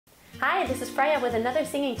Hi, this is Freya with another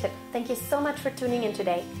singing tip. Thank you so much for tuning in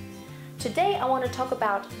today. Today I want to talk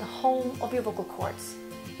about the home of your vocal cords,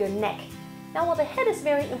 your neck. Now, while the head is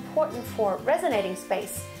very important for resonating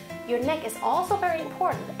space, your neck is also very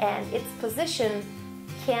important, and its position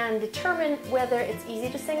can determine whether it's easy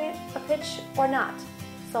to sing a pitch or not.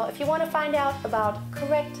 So if you want to find out about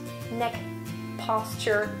correct neck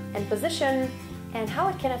posture and position and how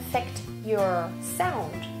it can affect your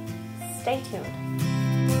sound, stay tuned.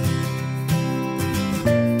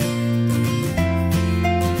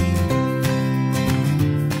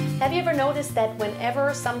 Have you ever noticed that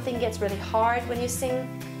whenever something gets really hard when you sing,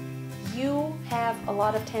 you have a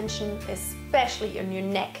lot of tension, especially in your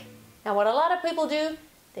neck? Now, what a lot of people do,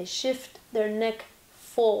 they shift their neck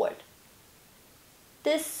forward.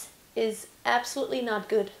 This is absolutely not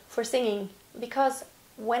good for singing, because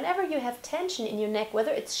whenever you have tension in your neck,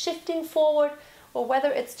 whether it's shifting forward or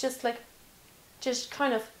whether it's just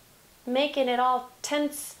kind of making it all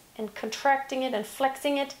tense and contracting it and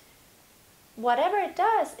flexing it, whatever it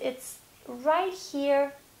does, it's right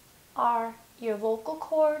here are your vocal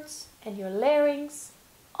cords and your larynx,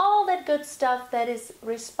 all that good stuff that is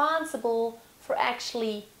responsible for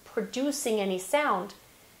actually producing any sound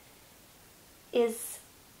is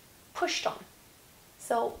pushed on.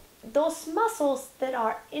 So those muscles that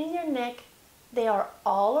are in your neck, they are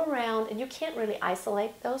all around, and you can't really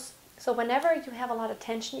isolate those. So whenever you have a lot of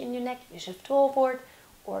tension in your neck, you shift forward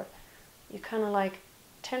or you kind of like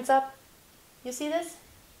tense up. You see this?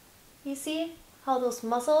 You see how those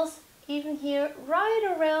muscles, even here,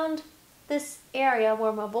 right around this area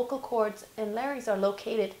where my vocal cords and larynx are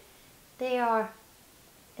located,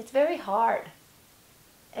 it's very hard.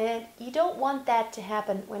 And you don't want that to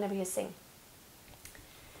happen whenever you sing.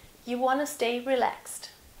 You want to stay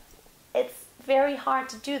relaxed. It's very hard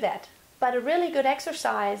to do that, but a really good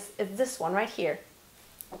exercise is this one right here.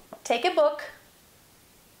 Take a book,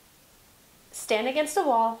 stand against the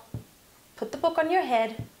wall, put the book on your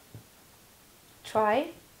head, try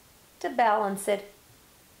to balance it.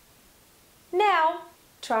 Now,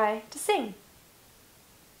 try to sing.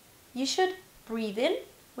 You should breathe in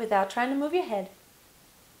without trying to move your head,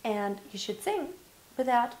 and you should sing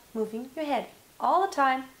without moving your head. All the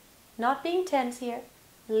time, not being tense here,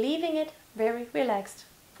 leaving it very relaxed.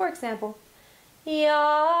 For example, ya,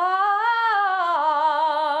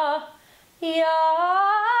 ya,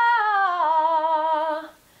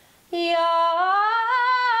 ya,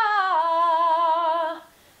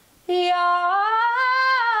 ya.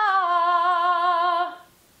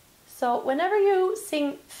 So whenever you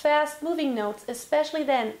sing fast moving notes, especially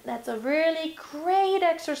then, that's a really great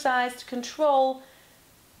exercise to control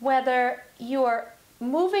whether you are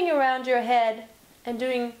moving around your head and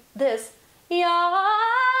doing this, ya,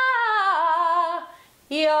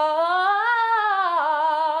 ya.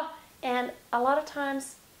 And a lot of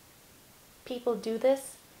times people do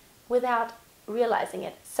this without realizing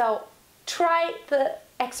it. So try the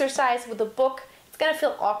exercise with the book. It's going to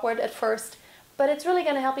feel awkward at first, but it's really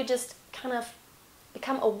going to help you just kind of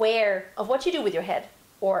become aware of what you do with your head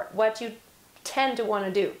or what you tend to want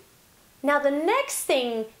to do. Now, the next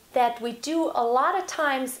thing that we do a lot of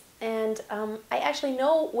times, and I actually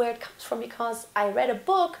know where it comes from because I read a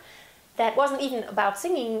book that wasn't even about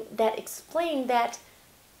singing that explained that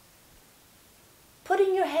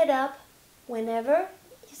putting your head up whenever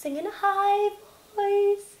you sing in a high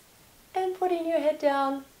voice and putting your head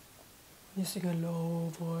down you sing a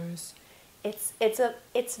low voice. It's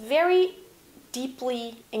very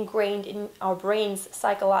deeply ingrained in our brains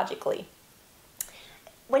psychologically.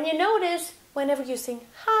 When you notice, whenever you sing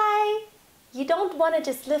high, you don't want to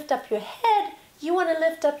just lift up your head, you want to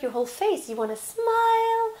lift up your whole face. You want to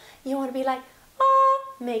smile, you want to be like, oh,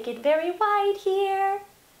 make it very wide here.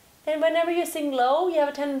 And whenever you sing low, you have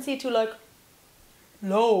a tendency to like,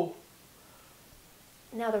 low.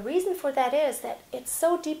 Now, the reason for that is that it's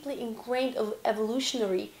so deeply ingrained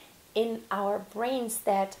evolutionary in our brains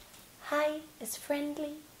that high is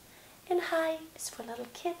friendly and high is for little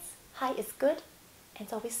kids. High is good, and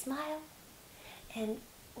so we smile and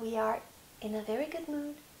we are in a very good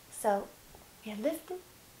mood. So we are lifting,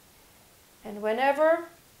 and whenever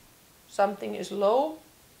something is low,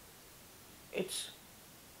 it's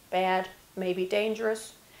bad, maybe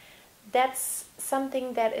dangerous. That's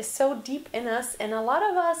something that is so deep in us, and a lot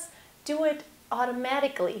of us do it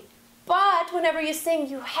automatically. But whenever you sing,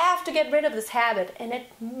 you have to get rid of this habit, and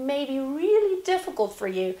it may be really difficult for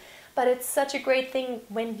you, but it's such a great thing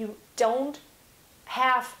when you don't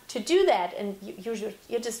have to do that, and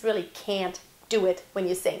you just really can't do it when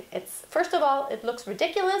you sing. It's, first of all, it looks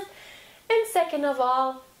ridiculous, and second of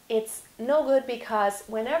all, it's no good, because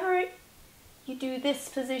whenever you do this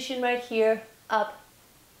position right here, up.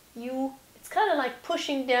 It's kind of like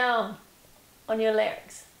pushing down on your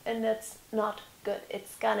larynx, and that's not good. It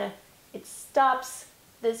stops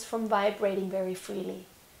this from vibrating very freely,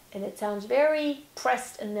 and it sounds very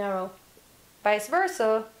pressed and narrow. Vice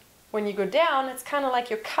versa, when you go down, it's kind of like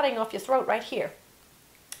you're cutting off your throat right here.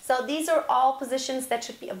 So these are all positions that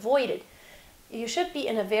should be avoided. You should be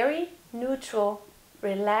in a very neutral,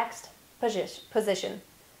 relaxed position.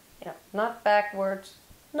 You know, not backwards,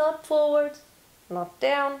 not forwards, not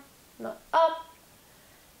down, not up.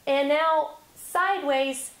 And now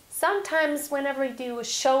sideways, sometimes whenever you do a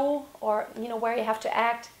show or where you have to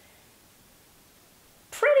act,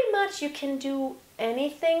 pretty much you can do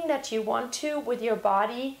anything that you want to with your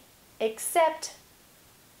body, except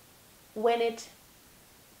whenever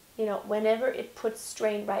it puts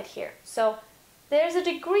strain right here. So there's a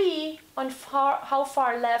degree on how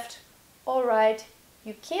far left or right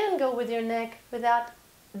you can go with your neck without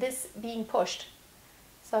this being pushed.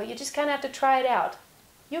 So you just kind of have to try it out.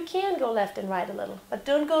 You can go left and right a little, but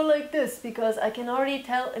don't go like this, because I can already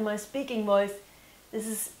tell in my speaking voice,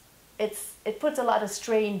 it puts a lot of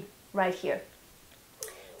strain right here.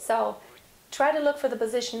 So try to look for the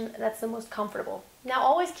position that's the most comfortable. Now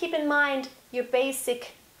always keep in mind your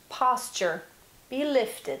basic posture. Be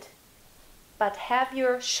lifted, but have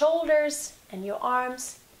your shoulders and your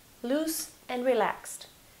arms loose and relaxed.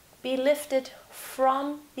 Be lifted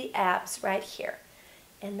from the abs right here.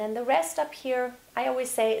 And then the rest up here, I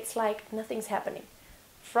always say it's like nothing's happening.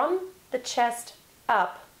 From the chest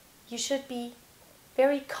up, you should be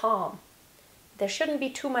very calm. There shouldn't be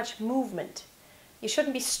too much movement. You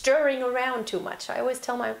shouldn't be stirring around too much. I always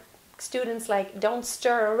tell my students, like, don't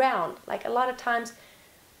stir around. Like, a lot of times,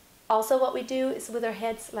 also what we do is with our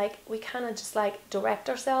heads, like, we kind of just like direct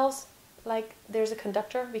ourselves. Like there's a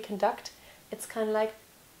conductor, we conduct. It's kind of like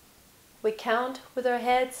we count with our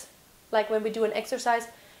heads, like when we do an exercise.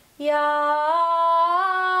 Yeah.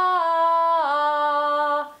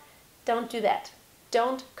 Don't do that.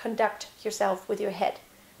 Don't conduct yourself with your head.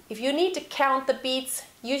 If you need to count the beats,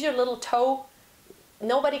 use your little toe.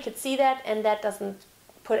 Nobody could see that, and that doesn't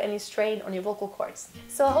put any strain on your vocal cords.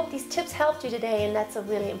 So I hope these tips helped you today, and that's a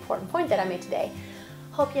really important point that I made today.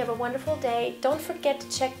 Hope you have a wonderful day. Don't forget to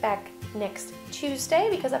check back next Tuesday,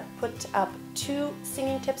 because I put up 2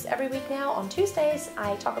 singing tips every week now. On Tuesdays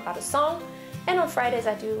I talk about a song, and on Fridays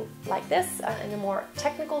I do like this in a more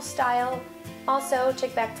technical style. Also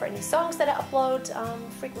check back for any songs that I upload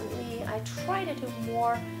frequently. I try to do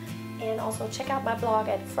more. And also check out my blog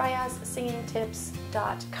at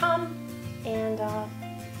freyassingingtips.com. And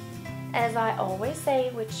as I always say,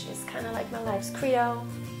 which is kind of like my life's credo,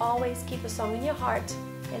 always keep a song in your heart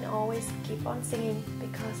and always keep on singing,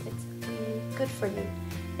 because it's really good for you.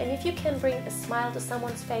 And if you can bring a smile to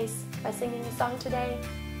someone's face by singing a song today,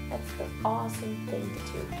 that's an awesome thing to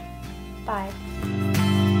do. Bye.